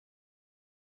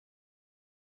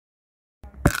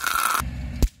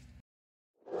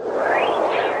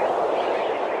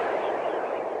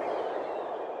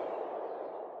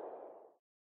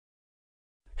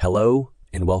Hello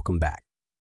and welcome back.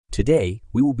 Today,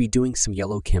 we will be doing some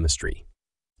yellow chemistry,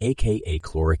 aka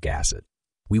chloric acid.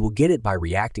 We will get it by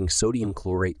reacting sodium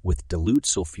chlorate with dilute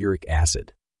sulfuric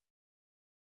acid.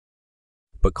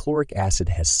 But chloric acid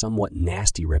has somewhat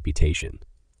nasty reputation,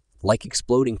 like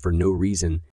exploding for no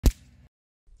reason,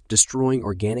 destroying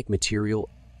organic material,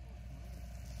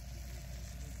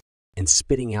 and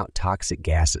spitting out toxic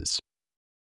gases.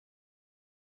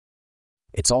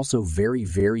 It's also very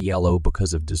yellow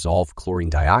because of dissolved chlorine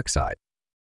dioxide.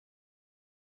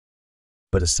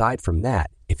 But aside from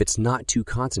that, if it's not too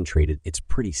concentrated, it's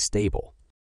pretty stable.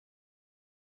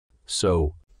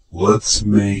 So, let's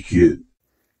make it.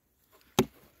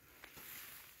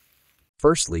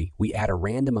 Firstly, we add a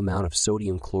random amount of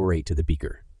sodium chlorate to the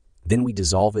beaker. Then we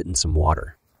dissolve it in some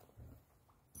water.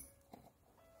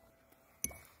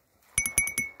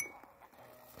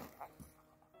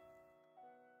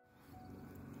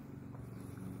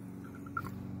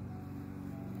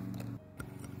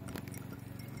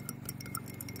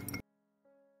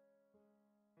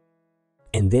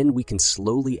 And then we can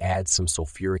slowly add some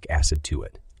sulfuric acid to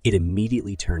it. It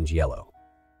immediately turns yellow.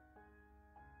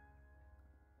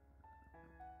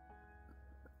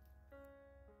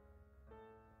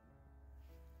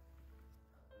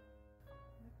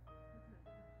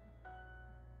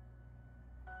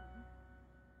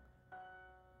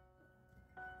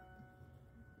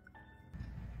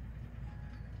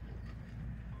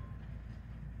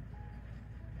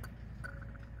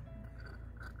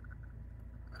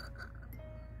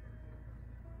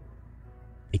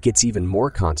 It gets even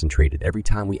more concentrated every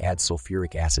time we add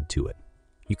sulfuric acid to it.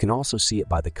 You can also see it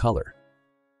by the color.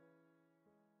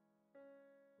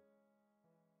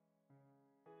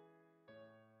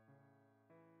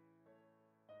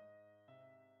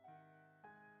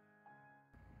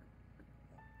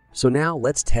 So now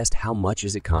let's test how much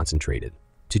is it concentrated.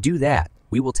 To do that,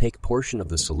 we will take a portion of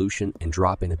the solution and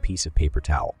drop in a piece of paper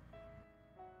towel.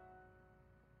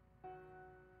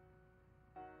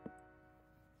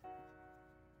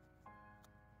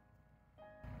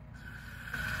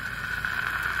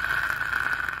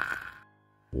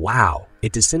 Wow,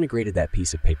 it disintegrated that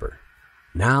piece of paper.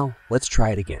 Now, let's try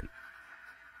it again.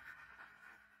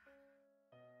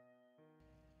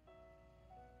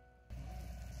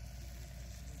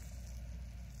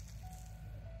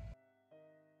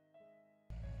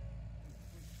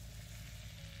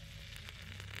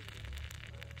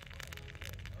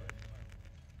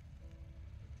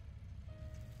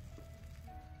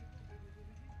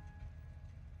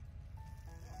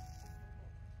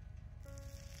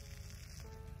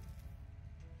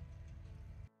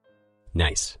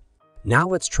 Nice. Now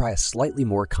let's try a slightly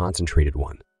more concentrated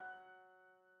one.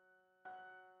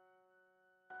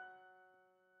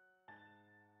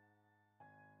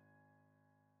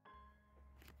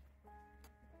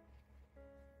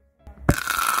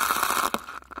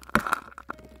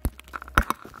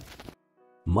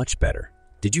 Much better.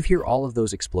 Did you hear all of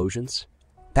those explosions?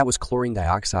 That was chlorine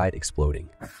dioxide exploding.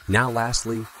 Now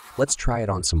lastly, let's try it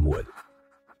on some wood.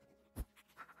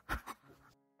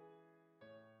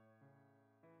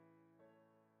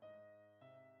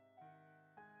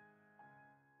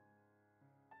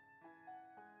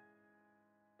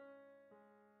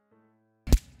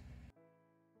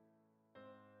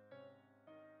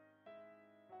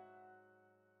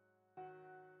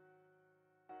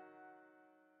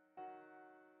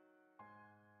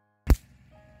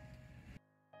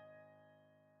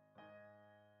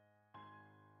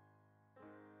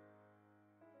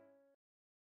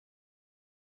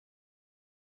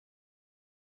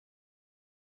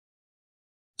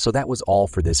 So that was all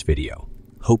for this video.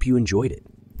 Hope you enjoyed it.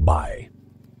 Bye.